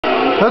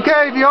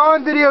Okay,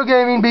 beyond video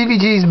gaming,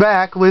 BVG's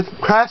back with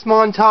Crash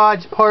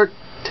Montage Part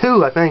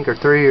 2, I think, or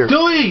 3, or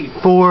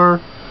 4,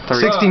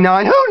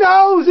 69. Who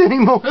knows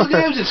anymore? Who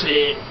gives a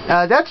shit?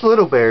 That's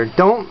Little Bear.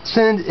 Don't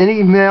send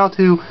any mail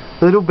to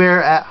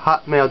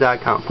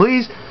littlebear@hotmail.com.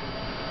 Please,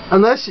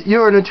 unless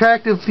you're an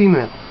attractive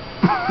female.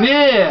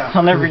 Yeah!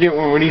 I'll never get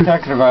one. What are you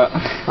talking about?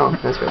 Oh,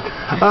 that's right.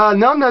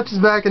 Numbnuts is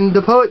back, and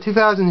the Poet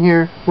 2000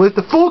 here with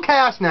the full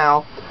cast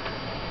now.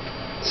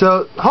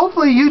 So,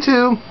 hopefully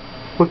YouTube,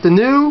 with the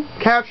new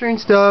capturing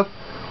stuff,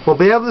 will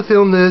be able to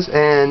film this,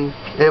 and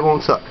it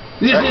won't suck.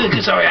 This is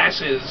just our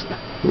ashes.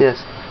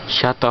 Yes.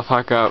 Shut the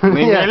fuck up. Leave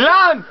me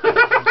alone!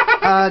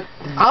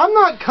 I'm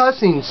not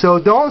cussing, so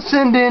don't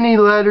send any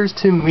letters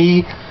to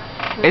me.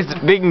 It's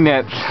big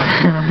nuts.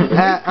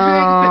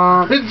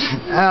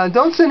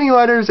 Don't send any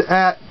letters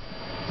at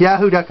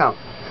yahoo.com.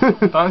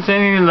 Don't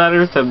send any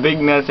letters to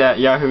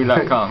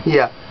bignuts@yahoo.com.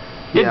 Yeah.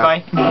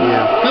 Goodbye.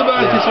 Yeah.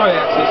 Goodbye, kiss our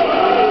asses.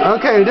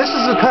 Okay, this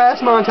is a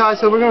Crash Montage,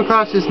 so we're going to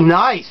crash this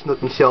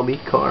nice-looking Shelby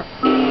car.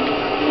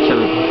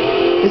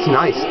 It's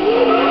nice.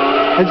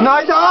 It's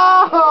nice.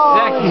 Oh!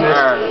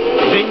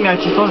 Big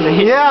nuts, you're supposed to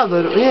hit him.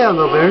 Little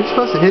bear. You're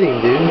supposed to hit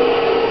him, dude.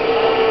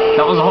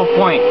 That was the whole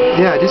point.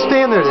 Yeah, just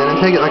stand there then and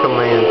take it like a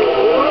man.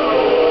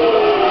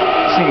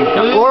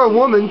 Or a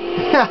woman.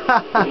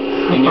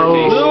 In your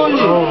face.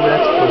 Oh,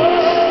 that's funny.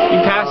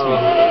 You passed me.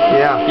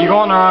 Yeah. You're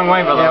going the wrong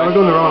way, by the way. Yeah, we're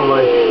going the wrong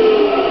way.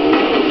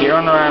 You're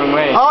on the wrong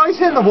way. Oh,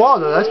 he's hitting the wall,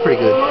 though. That's pretty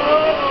good.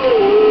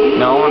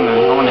 No, I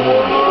want to hit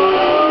him.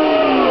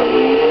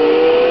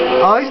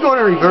 Oh, he's going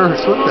in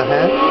reverse. What the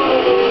heck?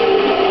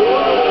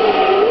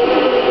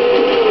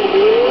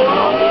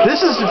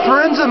 This is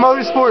Forenza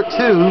Motorsport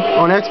 2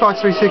 on Xbox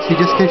 360,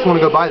 just in case you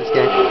want to go buy this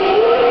game.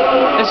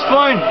 It's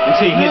fun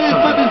until you hit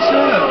something.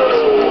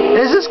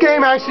 Is this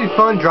game actually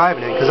fun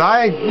driving it? Because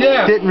I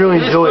didn't really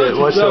enjoy it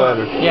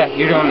whatsoever. Yeah,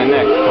 you're doing the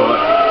next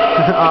bullet.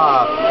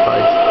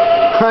 Christ.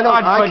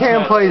 I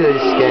can't play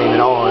this game at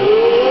all. Yeah,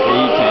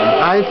 you can.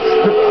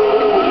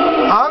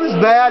 I'm as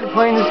bad at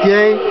playing this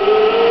game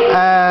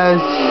as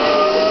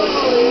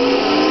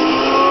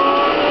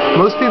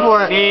most people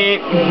are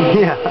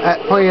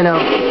at playing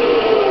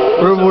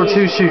World War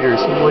II shooters,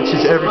 which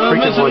is every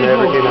freaking one that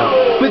ever came out.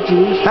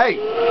 Hey,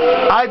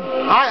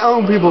 I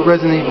own people at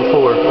Resident Evil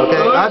 4, okay?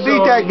 I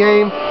beat that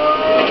game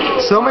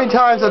so many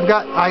times.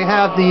 I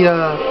had the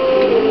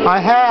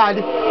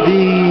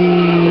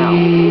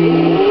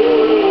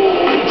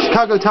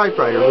Chicago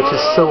typewriter, which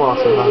is so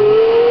awesome.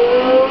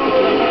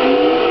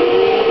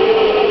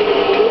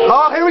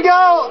 Oh, here we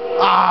go!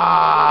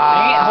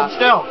 Hold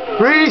still.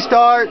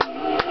 Restart.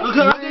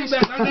 Okay, I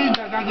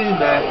get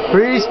back.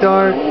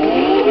 Restart.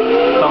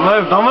 Don't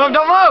move, don't move,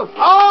 don't move!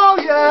 Oh,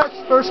 yes!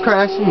 First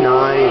crash of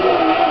night.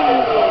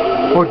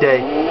 Or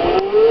day.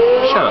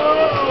 Shut up.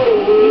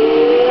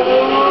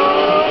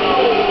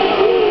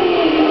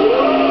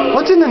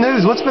 What's in the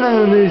news? What's been in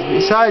the news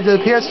besides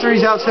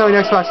PS3's outselling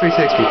Xbox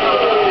 360?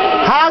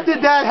 How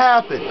did that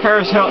happen?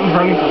 Paris Hilton's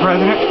running for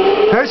president.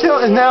 Paris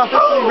Hilton is now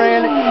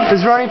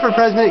officially running for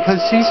president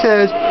because she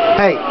says,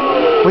 hey,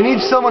 we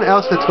need someone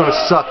else that's going to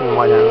suck in the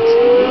White House.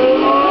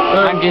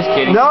 I'm just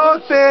kidding.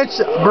 No offense,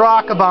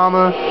 Barack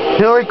Obama,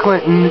 Hillary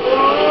Clinton,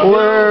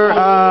 or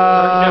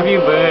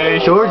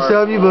George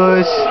W.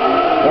 Bush.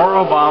 Or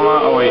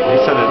Obama. Oh wait, they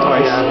said it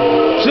twice.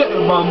 Yeah. Shit,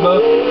 Obama.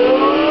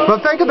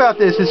 But think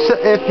about this: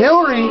 if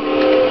Hillary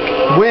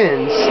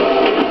wins,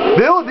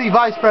 Bill would be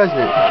vice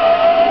president.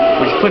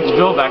 Which puts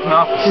Bill back in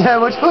office. Yeah,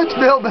 which puts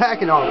Bill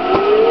back in office.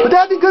 But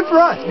that'd be good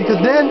for us because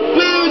then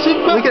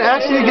we can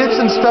actually get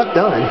some stuff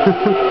done.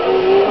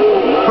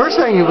 First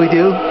thing we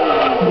do,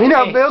 you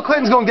know, Bill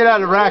Clinton's gonna get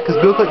out of Iraq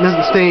because Bill Clinton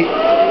doesn't stay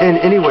in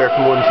anywhere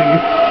for more than 2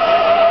 years.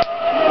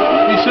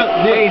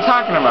 What are you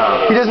talking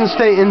about? He doesn't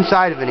stay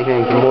inside of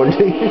anything for more than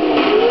 2 years.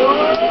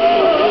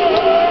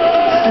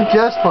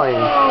 Just playing.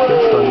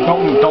 Just playing.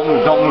 Don't move, don't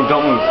move, don't move,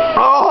 don't move.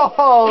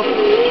 Oh,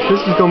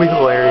 this is gonna be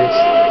hilarious.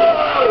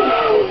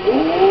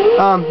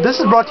 This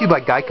is brought to you by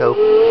Geico.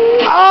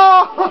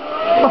 Oh!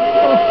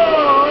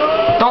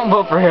 Don't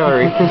vote for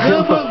Hillary.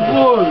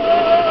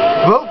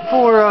 Vote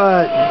for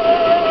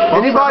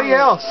anybody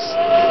else.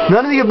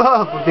 None of the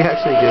above would be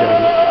actually good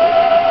idea.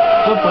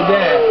 Vote for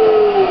that.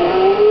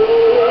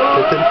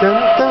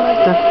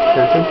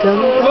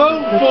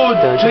 Vote for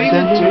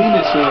Jameson.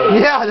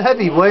 Yeah, that'd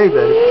be way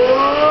better.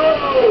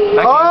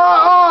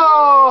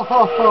 Oh,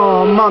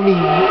 mommy.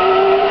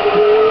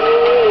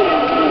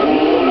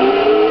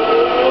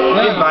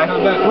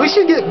 We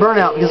should get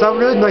Burnout because I would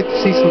really like to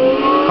see some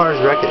cars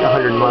wrecked at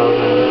 100 miles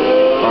an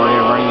hour. Or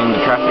you're running into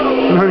traffic.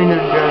 Running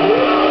into traffic.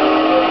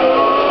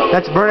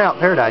 That's Burnout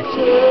Paradise.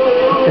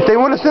 If they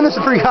want to send us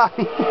a free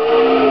copy.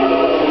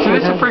 Send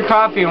us a free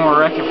copy and we'll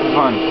wreck it for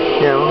fun.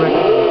 Yeah, we'll wreck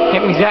it.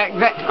 Hit me, Zach.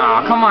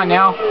 Aw, come on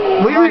now.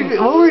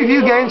 We'll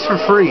review games for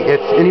free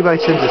if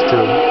anybody sends us to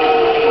them.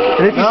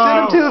 And if you send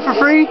them to it for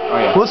free,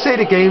 we'll say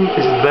the game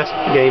is the best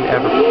game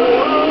ever.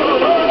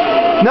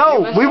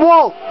 No, we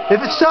won't. If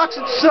it sucks,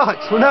 it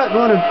sucks. We're not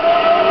going to...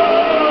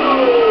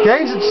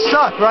 Games that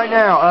suck right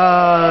now.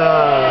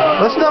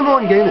 What's the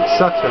 #1 game that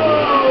sucks right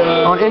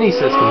now? On any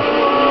system.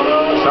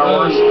 Star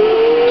Wars.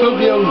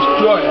 Tokyo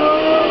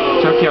Destroyer.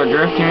 Tokyo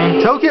Drift, you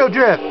mean? Tokyo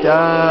Drift.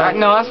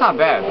 No, that's not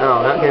bad.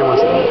 Oh, that game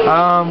wasn't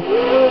bad.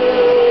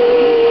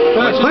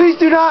 Please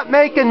do not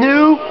make a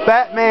new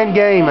Batman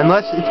game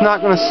unless it's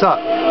not going to suck.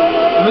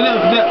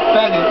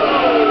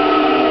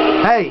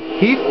 Hey,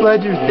 Heath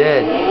Ledger's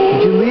dead.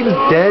 Would you leave his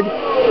dead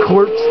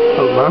corpse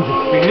alone?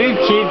 We leave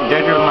Keith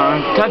Ledger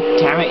alone. God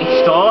damn it, he's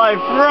still alive.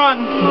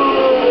 Run!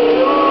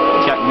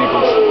 Jack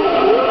Nichols.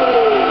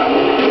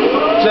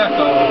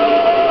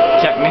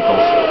 Jack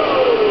Nichols.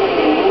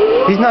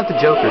 He's not the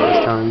Joker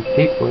this time.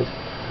 Heath was.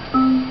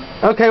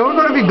 Okay, we're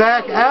going to be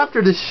back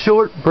after this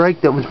short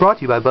break that was brought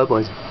to you by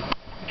Budweiser.